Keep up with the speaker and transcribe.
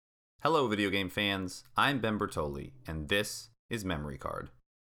Hello, video game fans. I'm Ben Bertoli, and this is Memory Card.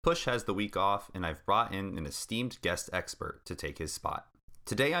 Push has the week off, and I've brought in an esteemed guest expert to take his spot.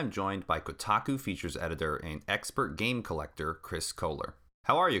 Today, I'm joined by Kotaku features editor and expert game collector Chris Kohler.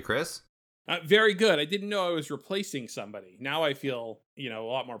 How are you, Chris? Very good. I didn't know I was replacing somebody. Now I feel, a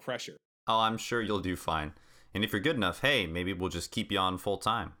lot more pressure. Oh, I'm sure you'll do fine. And if you're good enough, hey, maybe we'll just keep you on full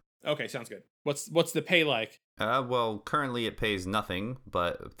time. Okay, sounds good. What's the pay like? Well, currently it pays nothing,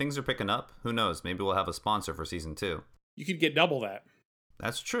 but things are picking up. Who knows? Maybe we'll have a sponsor for season 2. You could get double that.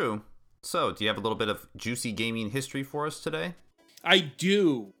 That's true. So, do you have a little bit of juicy gaming history for us today? I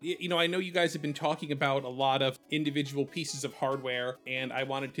do. I know you guys have been talking about a lot of individual pieces of hardware, and I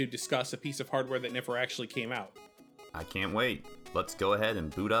wanted to discuss a piece of hardware that never actually came out. I can't wait. Let's go ahead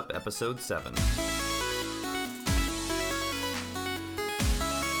and boot up episode 7.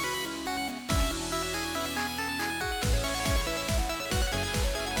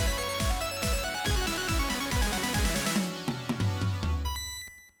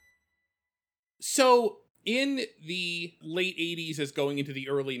 So, in the late 80s as going into the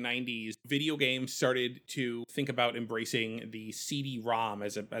early 90s, video games started to think about embracing the CD-ROM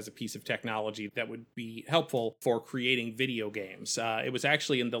as a piece of technology that would be helpful for creating video games. It was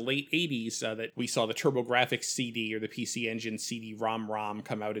actually in the late 80s that we saw the TurboGrafx CD or the PC Engine CD-ROM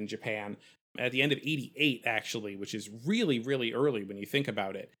come out in Japan. At the end of 88, actually, which is really, really early when you think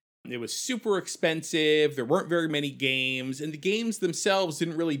about it. It was super expensive, there weren't very many games, and the games themselves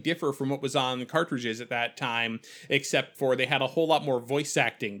didn't really differ from what was on the cartridges at that time, except for they had a whole lot more voice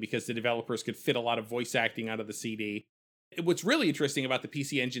acting because the developers could fit a lot of voice acting onto the CD. What's really interesting about the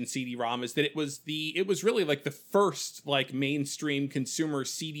PC Engine CD-ROM is that it was really like the first mainstream consumer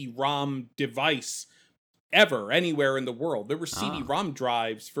CD-ROM device ever anywhere in the world. There were CD-ROM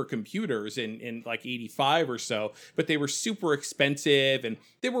drives for computers in like 85 or so, but they were super expensive and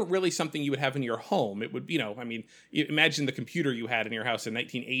they weren't really something you would have in your home. It would, imagine the computer you had in your house in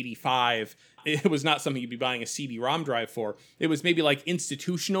 1985. It was not something you'd be buying a CD-ROM drive for. It was maybe like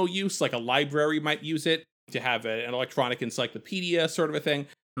institutional use, like a library might use it to have an electronic encyclopedia sort of a thing.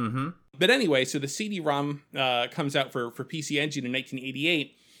 Mm-hmm. But anyway, so the CD-ROM comes out for PC Engine in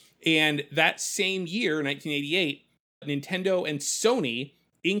 1988. And that same year, 1988, Nintendo and Sony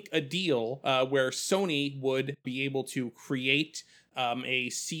ink a deal where Sony would be able to create a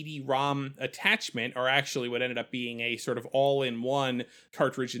CD-ROM attachment, or actually what ended up being a sort of all-in-one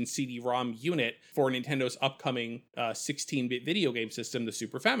cartridge and CD-ROM unit for Nintendo's upcoming 16-bit video game system, the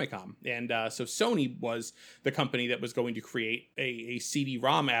Super Famicom. And so Sony was the company that was going to create a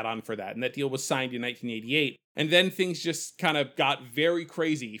CD-ROM add-on for that. And that deal was signed in 1988. And then things just kind of got very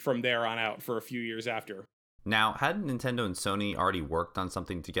crazy from there on out for a few years after. Now, hadn't Nintendo and Sony already worked on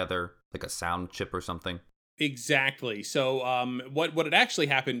something together, like a sound chip or something? Exactly. So what had actually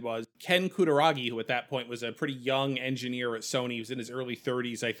happened was Ken Kutaragi, who at that point was a pretty young engineer at Sony, he was in his early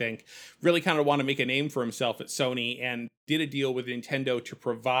 30s, I think, really kind of wanted to make a name for himself at Sony and did a deal with Nintendo to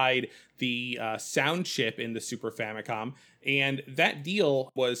provide the sound chip in the Super Famicom. And that deal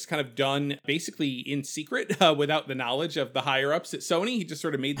was kind of done basically in secret without the knowledge of the higher-ups at Sony. He just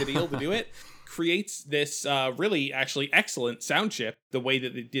sort of made the deal to do it. Creates this really actually excellent sound chip, the way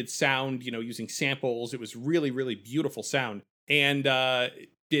that it did sound, using samples. It was really, really beautiful sound. And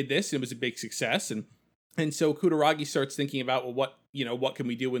did this, and it was a big success. And so Kutaragi starts thinking about, well, what can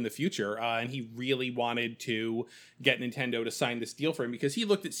we do in the future? And he really wanted to get Nintendo to sign this deal for him because he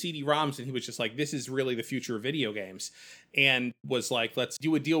looked at CD-ROMs and he was just like, this is really the future of video games. And was like, let's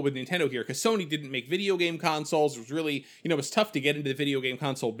do a deal with Nintendo here. Because Sony didn't make video game consoles. It was really, it was tough to get into the video game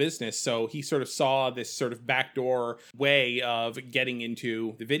console business. So he sort of saw this sort of backdoor way of getting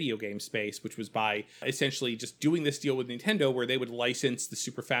into the video game space, which was by essentially just doing this deal with Nintendo where they would license the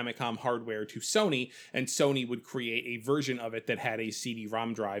Super Famicom hardware to Sony, and Sony would create a version of it that had a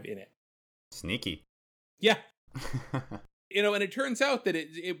CD-ROM drive in it. Sneaky. Yeah. And it turns out that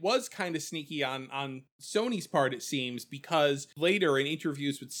it was kind of sneaky on Sony's part, it seems, because later in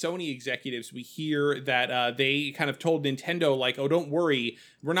interviews with Sony executives, we hear that they kind of told Nintendo, like, oh, don't worry,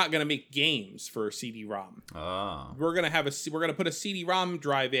 we're not going to make games for CD-ROM. Oh. We're going to put a CD-ROM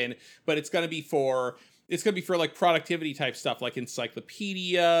drive in, but it's going to be for like productivity type stuff like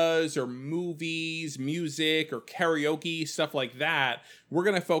encyclopedias or movies, music, or karaoke, stuff like that. We're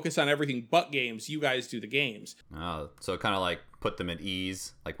going to focus on everything but games. You guys do the games. Oh, so kind of like put them at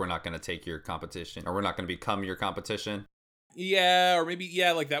ease. Like, we're not going to take your competition, or we're not going to become your competition. Yeah, or maybe,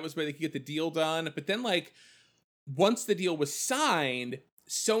 like that was where they could get the deal done. But then, like, once the deal was signed,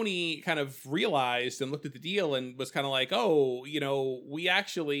 Sony kind of realized and looked at the deal and was kind of like, oh, we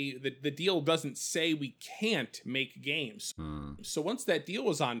actually, the deal doesn't say we can't make games. So once that deal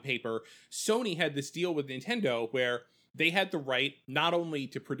was on paper, Sony had this deal with Nintendo where they had the right not only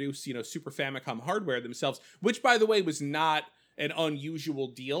to produce, Super Famicom hardware themselves, which, by the way, was not an unusual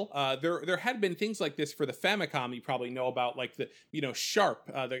deal. There had been things like this for the Famicom. You probably know about, like Sharp,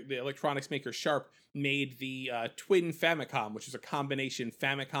 the electronics maker Sharp made the Twin Famicom, which is a combination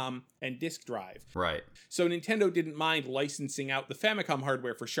Famicom and disk drive. Right. So Nintendo didn't mind licensing out the Famicom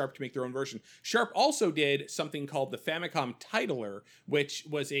hardware for Sharp to make their own version. Sharp also did something called the Famicom Titler, which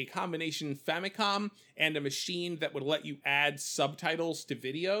was a combination Famicom and a machine that would let you add subtitles to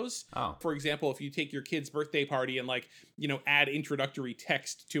videos. Oh. For example, if you take your kid's birthday party and add introductory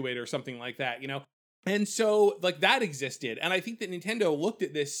text to it or something like that, And so that existed. And I think that Nintendo looked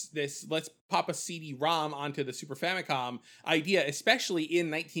at this let's pop a CD-ROM onto the Super Famicom idea, especially in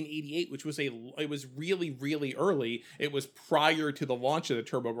 1988, which was it was really, really early. It was prior to the launch of the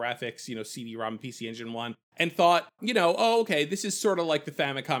TurboGrafx, CD-ROM PC Engine 1, and thought, oh, okay, this is sort of like the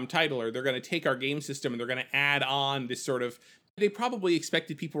Famicom Titler. They're going to take our game system and they're going to add on this sort of. They probably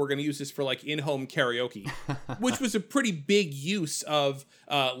expected people were going to use this for in-home karaoke, which was a pretty big use of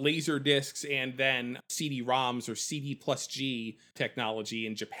laser discs and then CD-ROMs or CD plus G technology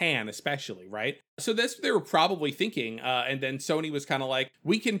in Japan, especially, right? So that's what they were probably thinking. And then Sony was kind of like,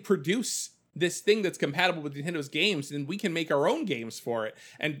 we can produce this thing that's compatible with Nintendo's games, and we can make our own games for it.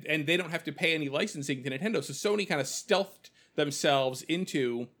 And they don't have to pay any licensing to Nintendo. So Sony kind of stealthed themselves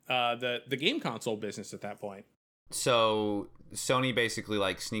into the game console business at that point. So Sony basically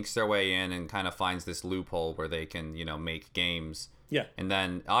sneaks their way in and kind of finds this loophole where they can, make games. Yeah. And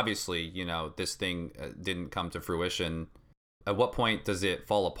then obviously, this thing didn't come to fruition. At what point does it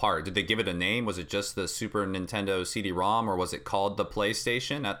fall apart? Did they give it a name? Was it just the Super Nintendo CD-ROM, or was it called the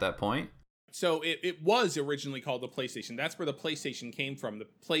PlayStation at that point? So it was originally called the PlayStation. That's where the PlayStation came from. The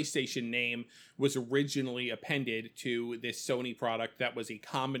PlayStation name was originally appended to this Sony product that was a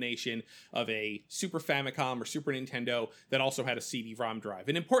combination of a Super Famicom or Super Nintendo that also had a CD-ROM drive.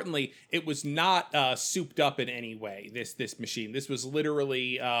 And importantly, it was not souped up in any way, this machine. This was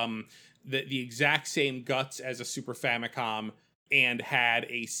literally the exact same guts as a Super Famicom, and had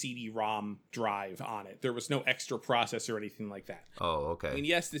a CD-ROM drive on it. There was no extra processor or anything like that. Oh, okay. I mean,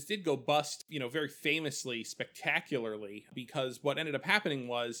 yes, this did go bust, very famously, spectacularly, because what ended up happening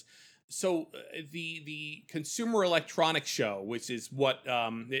was, the Consumer Electronics Show, which is what,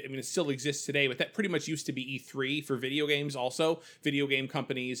 it still exists today, but that pretty much used to be E3 for video games also. Video game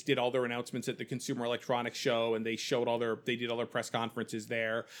companies did all their announcements at the Consumer Electronics Show, and they did all their press conferences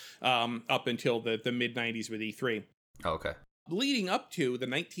there up until the mid-90s with E3. Okay. Leading up to the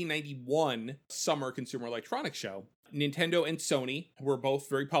 1991 Summer Consumer Electronics Show, Nintendo and Sony were both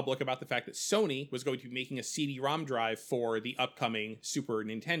very public about the fact that Sony was going to be making a CD-ROM drive for the upcoming Super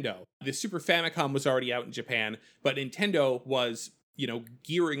Nintendo. The Super Famicom was already out in Japan, but Nintendo was,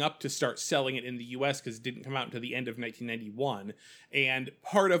 gearing up to start selling it in the US because it didn't come out until the end of 1991. And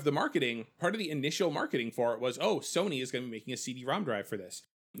part of the initial marketing for it was, oh, Sony is going to be making a CD-ROM drive for this.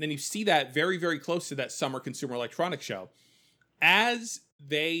 And then you see that very, very close to that Summer Consumer Electronics Show. As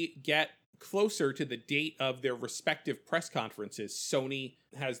they get closer to the date of their respective press conferences, Sony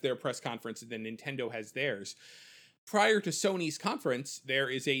has their press conference and then Nintendo has theirs. Prior to Sony's conference, there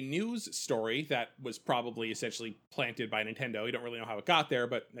is a news story that was probably essentially planted by Nintendo. You don't really know how it got there,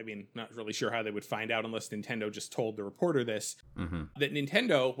 but not really sure how they would find out unless Nintendo just told the reporter this, that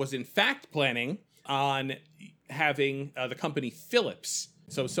Nintendo was in fact planning on having the company Philips.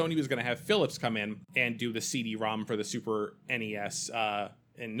 So Sony was going to have Philips come in and do the CD-ROM for the Super NES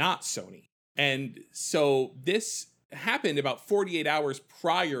and not Sony. And so this happened about 48 hours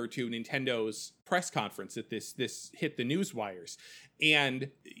prior to Nintendo's press conference that this hit the news wires.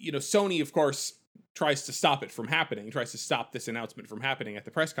 And, Sony, of course, tries to stop it from happening, tries to stop this announcement from happening at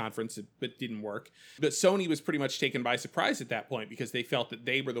the press conference, but didn't work. But Sony was pretty much taken by surprise at that point because they felt that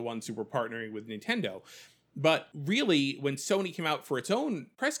they were the ones who were partnering with Nintendo. But really, when Sony came out for its own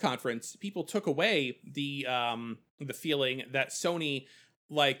press conference, people took away the feeling that Sony,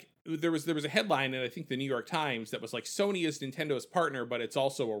 there was a headline in I think the New York Times that was Sony is Nintendo's partner, but it's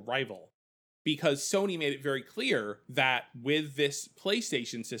also a rival. Because Sony made it very clear that with this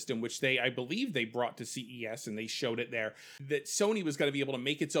PlayStation system, which I believe they brought to CES and they showed it there, that Sony was going to be able to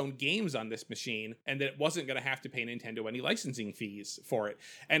make its own games on this machine and that it wasn't going to have to pay Nintendo any licensing fees for it.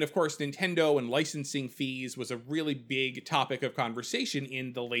 And of course, Nintendo and licensing fees was a really big topic of conversation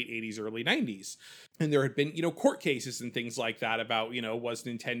in the late 80s, early 90s. And there had been, court cases and things like that about, was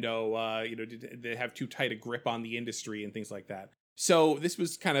Nintendo, did they have too tight a grip on the industry and things like that. So this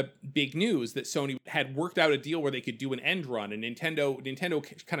was kind of big news that Sony had worked out a deal where they could do an end run, and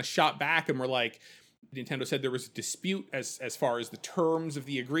Nintendo kind of shot back and were like, Nintendo said there was a dispute as far as the terms of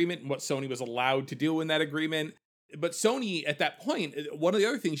the agreement and what Sony was allowed to do in that agreement. But Sony at that point, one of the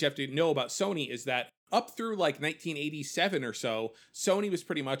other things you have to know about Sony is that up through like 1987 or so, Sony was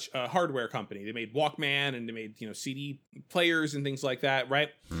pretty much a hardware company. They made Walkman and they made, CD players and things like that, right?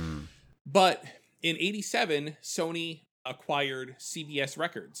 But in 87, Sony acquired CBS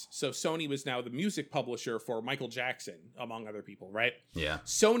Records. So Sony was now the music publisher for Michael Jackson, among other people, right? Yeah.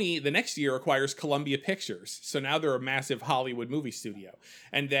 Sony the next year acquires Columbia Pictures. So now they're a massive Hollywood movie studio.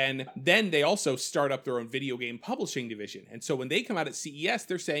 And then they also start up their own video game publishing division. And so when they come out at CES,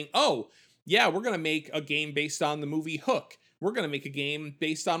 they're saying, oh, yeah, we're going to make a game based on the movie Hook. We're going to make a game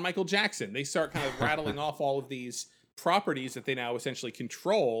based on Michael Jackson. They start kind of rattling off all of these properties that they now essentially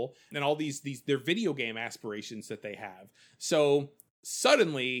control and all these their video game aspirations that they have. So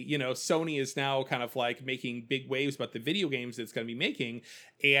suddenly, Sony is now kind of like making big waves about the video games that it's going to be making,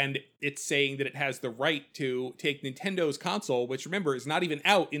 and it's saying that it has the right to take Nintendo's console, which remember is not even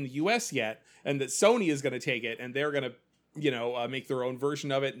out in the US yet, and that Sony is going to take it and they're going to make their own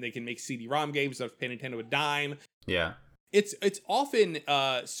version of it, and they can make CD-ROM games that pay Nintendo a dime. Yeah. It's often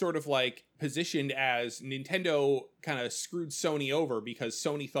sort of like positioned as Nintendo kind of screwed Sony over because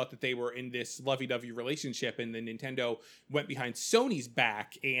Sony thought that they were in this lovey-dovey relationship, and then Nintendo went behind Sony's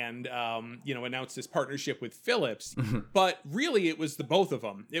back and announced this partnership with Philips. But really, it was the both of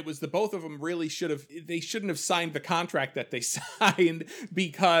them. It was the both of them really shouldn't have signed the contract that they signed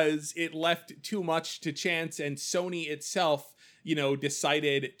because it left too much to chance, and Sony itself,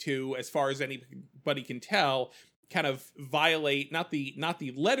 decided to, as far as anybody can tell, kind of violate not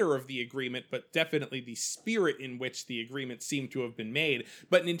the letter of the agreement, but definitely the spirit in which the agreement seemed to have been made.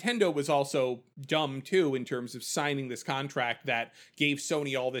 But Nintendo was also dumb too in terms of signing this contract that gave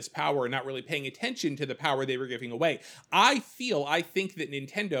Sony all this power and not really paying attention to the power they were giving away. I think that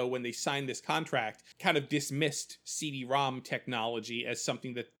Nintendo, when they signed this contract, kind of dismissed CD-ROM technology as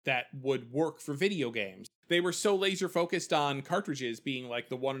something that would work for video games. They were so laser focused on cartridges being like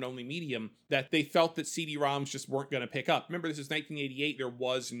the one and only medium that they felt that CD-ROMs just weren't going to pick up. Remember, this is 1988. There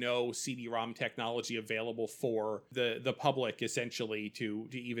was no CD-ROM technology available for the public, essentially, to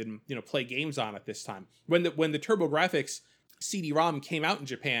even play games on at this time. When the TurboGrafx CD-ROM came out in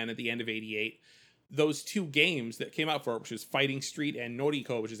Japan at the end of '88, those two games that came out for it, which was Fighting Street and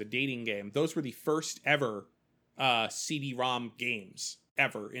Noriko, which is a dating game, those were the first ever CD-ROM games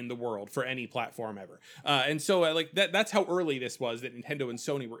ever in the world for any platform ever. And so that's how early this was, that Nintendo and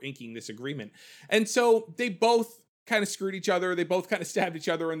Sony were inking this agreement. And so they both kind of screwed each other. They both kind of stabbed each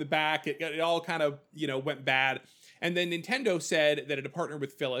other in the back. It all kind of, went bad. And then Nintendo said that it had partnered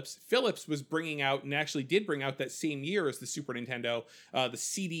with Philips. Philips was bringing out, and actually did bring out that same year as the Super Nintendo, the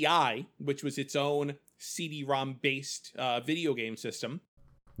CDI, which was its own CD-ROM based video game system.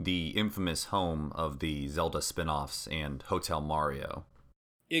 The infamous home of the Zelda spin-offs and Hotel Mario.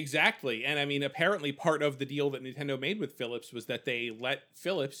 Exactly. And I mean, apparently part of the deal that Nintendo made with Philips was that they let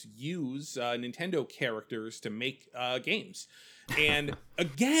Philips use Nintendo characters to make games. And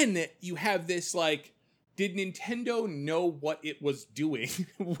again, you have this did Nintendo know what it was doing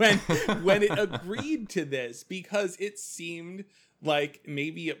when it agreed to this? Because it seemed like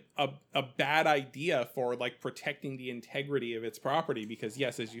maybe a bad idea for protecting the integrity of its property. Because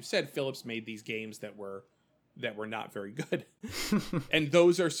yes, as you said, Philips made these games that were not very good. And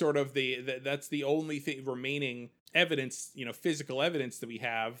those are sort of that's the only thing remaining evidence, physical evidence that we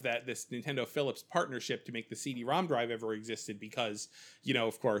have that this Nintendo Philips partnership to make the CD-ROM drive ever existed, because,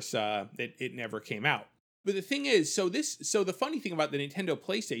 of course, it never came out. But the thing is, so the funny thing about the Nintendo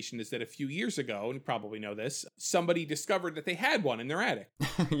PlayStation is that a few years ago, and you probably know this, somebody discovered that they had one in their attic.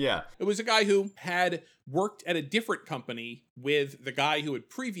 Yeah. It was a guy who had worked at a different company with the guy who had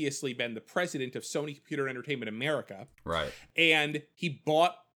previously been the president of Sony Computer Entertainment America. Right. And he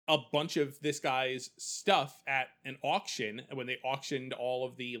bought a bunch of this guy's stuff at an auction when they auctioned all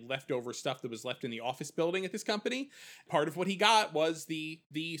of the leftover stuff that was left in the office building at this company. Part of what he got was a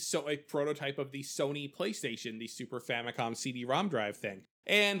prototype of the Sony PlayStation, the Super Famicom CD-ROM drive thing.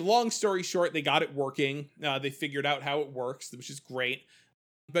 And long story short, they got it working. They figured out how it works, which is great.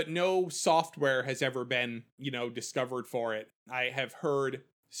 But no software has ever been, discovered for it. I have heard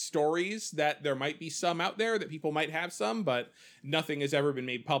stories that there might be some out there, that people might have some, but nothing has ever been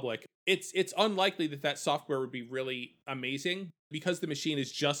made public. It's unlikely that software would be really amazing, because the machine is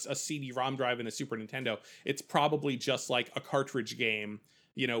just a CD-ROM drive and a Super Nintendo. It's probably just like a cartridge game,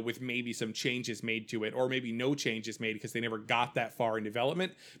 with maybe some changes made to it, or maybe no changes made because they never got that far in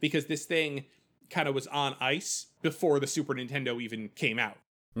development, because this thing kind of was on ice before the Super Nintendo even came out.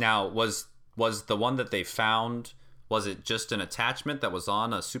 Now, was the one that they found, was it just an attachment that was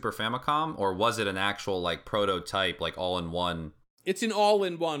on a Super Famicom, or was it an actual like prototype, like all-in-one? It's an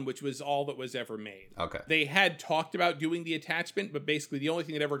all-in-one, which was all that was ever made. Okay. They had talked about doing the attachment, but basically the only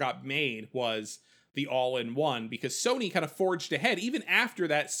thing that ever got made was the all-in-one, because Sony kind of forged ahead. Even after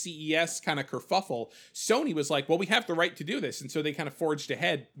that CES kind of kerfuffle, Sony was like, well, we have the right to do this. And so they kind of forged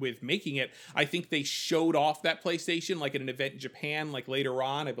ahead with making it. I think they showed off that PlayStation like at an event in Japan, like later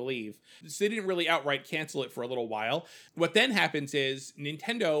on, I believe. So they didn't really outright cancel it for a little while. What then happens is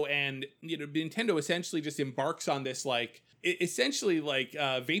Nintendo essentially just embarks on this like essentially like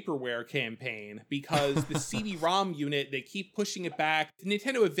a vaporware campaign, because the CD-ROM unit, they keep pushing it back.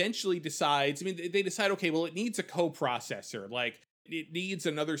 Nintendo eventually decides, they decide, okay, well, it needs a coprocessor. Like, it needs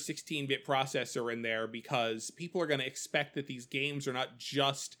another 16-bit processor in there, because people are going to expect that these games are not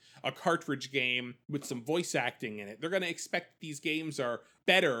just a cartridge game with some voice acting in it. They're going to expect these games are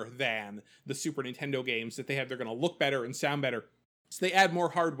better than the Super Nintendo games that they have. They're going to look better and sound better. So they add more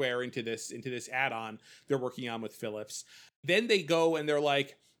hardware into this add-on they're working on with Philips. Then they go and they're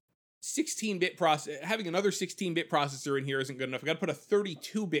like, 16-bit having another 16-bit processor in here isn't good enough. We got to put a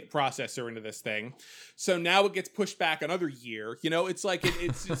 32-bit processor into this thing. So now it gets pushed back another year. You know, it's like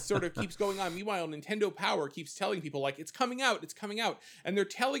it sort of keeps going on. Meanwhile, Nintendo Power keeps telling people like, it's coming out. And they're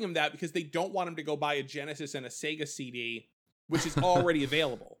telling them that because they don't want them to go buy a Genesis and a Sega CD, which is already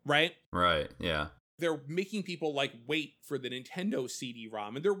available, right? Right, yeah. They're making people like wait for the Nintendo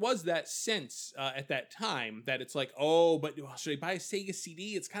CD-ROM. And there was that sense at that time that it's like, oh, but should I buy a Sega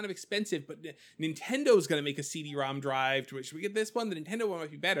CD? It's kind of expensive, but Nintendo's going to make a CD-ROM drive. Should we get this one? The Nintendo one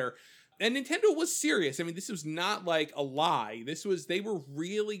might be better. And Nintendo was serious. I mean, this was not like a lie. They were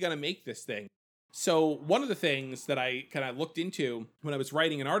really going to make this thing. So one of the things that I kind of looked into when I was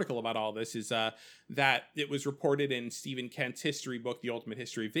writing an article about all this is that it was reported in Stephen Kent's history book, The Ultimate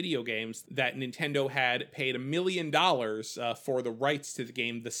History of Video Games, that Nintendo had paid $1 million for the rights to the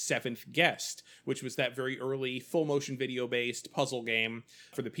game The Seventh Guest, which was that very early full motion video based puzzle game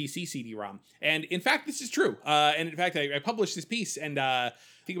for the PC CD-ROM. And in fact, this is true. And in fact, I published this piece, and I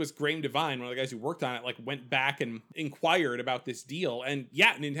think it was Graham Devine, one of the guys who worked on it, like went back and inquired about this deal. And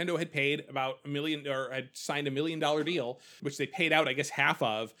yeah, Nintendo had paid about $1 million, or had signed $1 million deal, which they paid out, I guess, half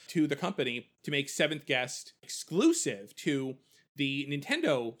of to the company to make Seventh Guest exclusive to the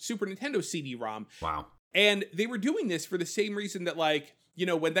Super Nintendo CD-ROM. Wow. And they were doing this for the same reason that, like, you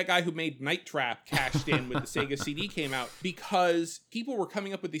know, when that guy who made Night Trap cashed in with the Sega CD came out, because people were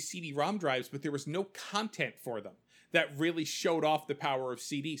coming up with these CD-ROM drives, but there was no content for them that really showed off the power of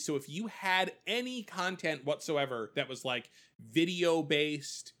CD. So if you had any content whatsoever that was like video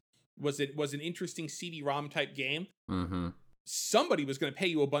based, was an interesting CD-ROM type game, somebody was going to pay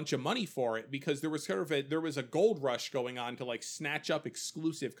you a bunch of money for it, because there was a gold rush going on to like snatch up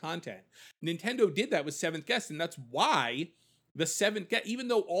exclusive content. Nintendo did that with Seventh Guest, and that's why the Seventh Guest, even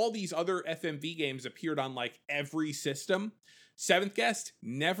though all these other FMV games appeared on like every system, Seventh Guest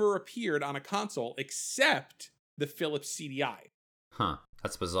never appeared on a console except the Philips CDI. Huh,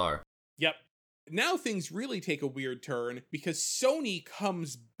 that's bizarre. Yep. Now things really take a weird turn, because Sony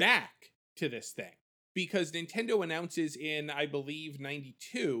comes back to this thing. Because Nintendo announces in, I believe,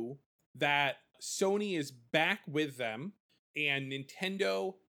 92 that Sony is back with them, and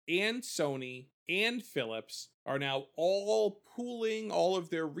Nintendo and Sony and Philips are now all pooling all of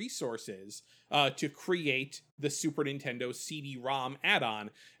their resources to create the Super Nintendo CD-ROM add-on,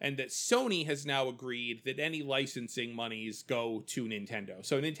 and that Sony has now agreed that any licensing monies go to Nintendo.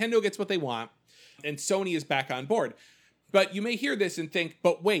 So Nintendo gets what they want, and Sony is back on board. But you may hear this and think,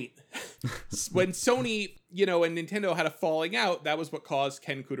 but wait, when Sony, and Nintendo had a falling out, that was what caused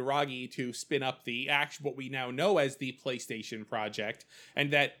Ken Kutaragi to spin up what we now know as the PlayStation project.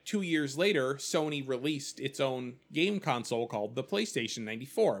 And that 2 years later, Sony released its own game console called the PlayStation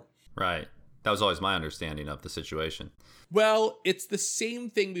 94. Right. That was always my understanding of the situation. Well, it's the same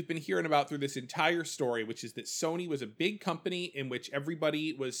thing we've been hearing about through this entire story, which is that Sony was a big company in which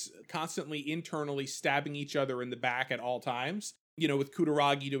everybody was constantly internally stabbing each other in the back at all times. With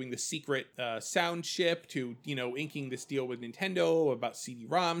Kutaragi doing the secret sound chip to, inking this deal with Nintendo about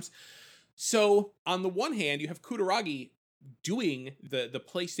CD-ROMs. So on the one hand, you have Kutaragi doing the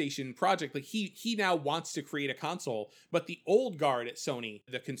PlayStation project. Like he now wants to create a console, but the old guard at Sony,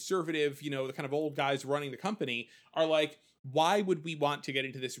 the conservative, the kind of old guys running the company, are like, why would we want to get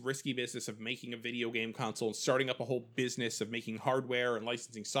into this risky business of making a video game console and starting up a whole business of making hardware and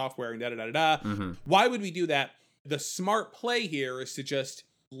licensing software and da-da-da-da-da? Why would we do that? The smart play here is to just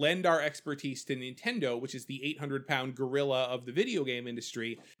lend our expertise to Nintendo, which is the 800-pound gorilla of the video game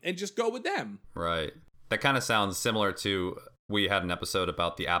industry, and just go with them. Right. That kind of sounds similar to, we had an episode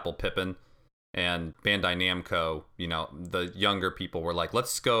about the Apple Pippin, and Bandai Namco, the younger people were like,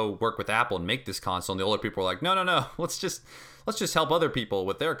 let's go work with Apple and make this console. And the older people were like, no, let's just help other people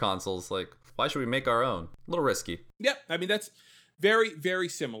with their consoles. Like, why should we make our own? A little risky. Yep. I mean, that's very, very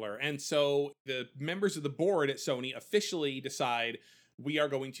similar. And so the members of the board at Sony officially decide, we are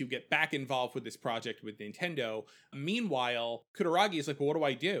going to get back involved with this project with Nintendo. Meanwhile, Kutaragi is like, well, what do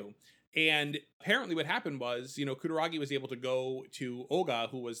I do? And apparently what happened was, Kutaragi was able to go to Oga,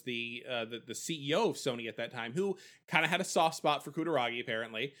 who was the CEO of Sony at that time, who kind of had a soft spot for Kutaragi,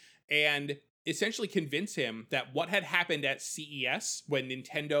 apparently, and essentially convince him that what had happened at CES when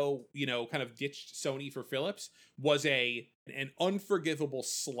Nintendo, kind of ditched Sony for Philips was an unforgivable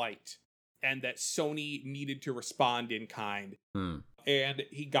slight, and that Sony needed to respond in kind. And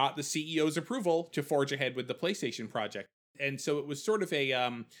he got the CEO's approval to forge ahead with the PlayStation project. And so it was sort of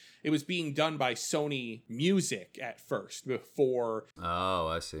it was being done by Sony Music at first before. Oh,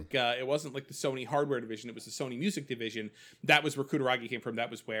 I see. It wasn't like the Sony hardware division. It was the Sony Music division. That was where Kutaragi came from.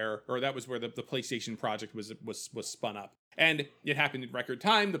 That was where the PlayStation project was spun up. And it happened in record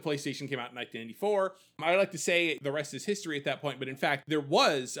time. The PlayStation came out in 1994. I like to say the rest is history at that point, but in fact, there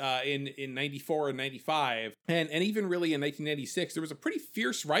was in 94 and 95, and even really in 1996, there was a pretty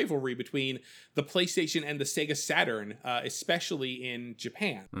fierce rivalry between the PlayStation and the Sega Saturn, especially in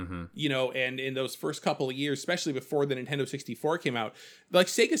Japan. And in those first couple of years, especially before the Nintendo 64 came out, like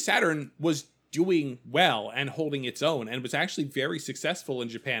Sega Saturn was doing well and holding its own, and was actually very successful in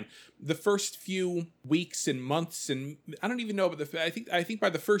Japan. The first few weeks and months, and I don't even know, but I think by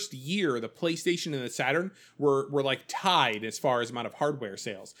the first year, the PlayStation and the Saturn were like tied as far as amount of hardware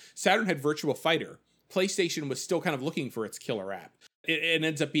sales. Saturn had Virtua Fighter. PlayStation was still kind of looking for its killer app. It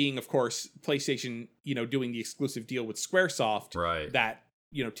ends up being, of course, PlayStation, doing the exclusive deal with Squaresoft, right, that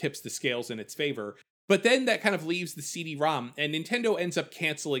tips the scales in its favor. But then that kind of leaves the CD-ROM, and Nintendo ends up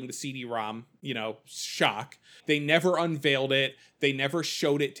canceling the CD-ROM, shock. They never unveiled it. They never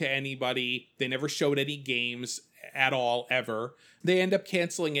showed it to anybody. They never showed any games at all, ever. They end up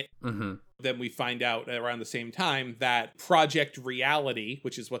canceling it. Then we find out around the same time that Project Reality,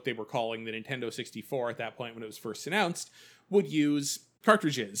 which is what they were calling the Nintendo 64 at that point when it was first announced, would use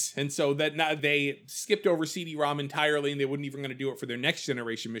cartridges. And so that they skipped over CD-ROM entirely, and they wouldn't even going to do it for their next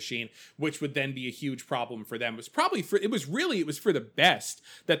generation machine, which would then be a huge problem for them. It was for the best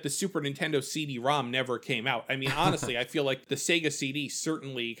that the Super Nintendo CD-ROM never came out. I mean, honestly, I feel like the Sega CD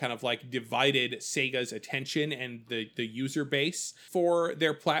certainly kind of like divided Sega's attention and the user base for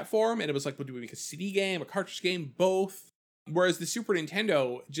their platform. And it was like, well, do we make a CD game, a cartridge game, both? Whereas the Super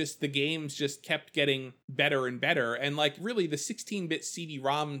Nintendo, the games just kept getting better and better. And like really the 16-bit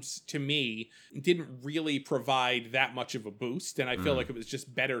CD-ROMs to me didn't really provide that much of a boost. And I feel like it was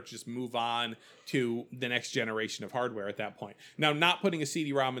just better to just move on to the next generation of hardware at that point. Now, not putting a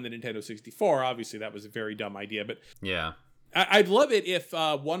CD-ROM in the Nintendo 64, obviously that was a very dumb idea. But yeah, I'd love it if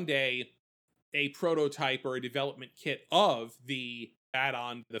one day a prototype or a development kit of the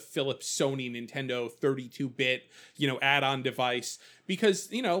add-on, the Philips Sony Nintendo 32-bit, add-on device, because,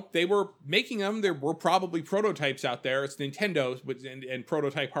 they were making them. There were probably prototypes out there. It's Nintendo, and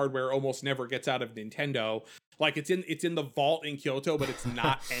prototype hardware almost never gets out of Nintendo. Like it's in the vault in Kyoto, but it's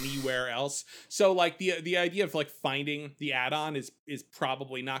not anywhere else. So like the idea of like finding the add-on is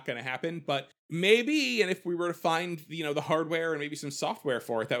probably not going to happen, but maybe. And if we were to find, the hardware and maybe some software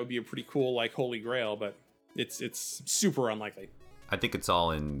for it, that would be a pretty cool, like, holy grail, but it's super unlikely. I think it's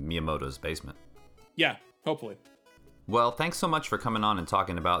all in Miyamoto's basement. Yeah, hopefully. Well, thanks so much for coming on and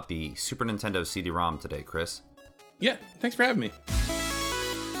talking about the Super Nintendo CD-ROM today, Chris. Yeah, thanks for having me.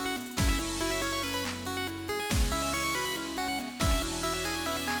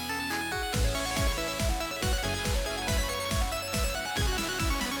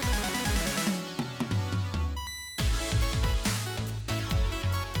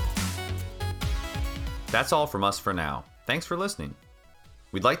 That's all from us for now. Thanks for listening.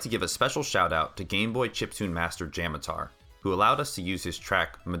 We'd like to give a special shout out to Game Boy chiptune master Jamatar, who allowed us to use his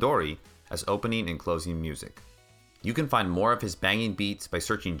track Midori as opening and closing music. You can find more of his banging beats by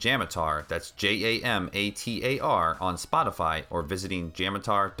searching Jamatar, that's Jamatar, on Spotify or visiting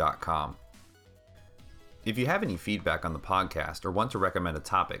jamatar.com. If you have any feedback on the podcast or want to recommend a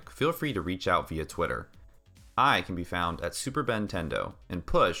topic, feel free to reach out via Twitter. I can be found at SuperBentendo, and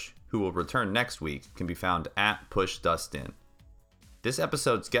Push, who will return next week, can be found at PushDustin. This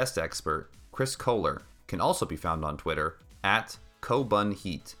episode's guest expert, Chris Kohler, can also be found on Twitter at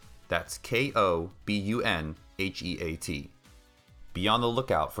Kobunheat. That's Kobunheat. Be on the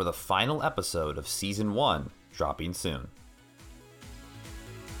lookout for the final episode of Season 1 dropping soon.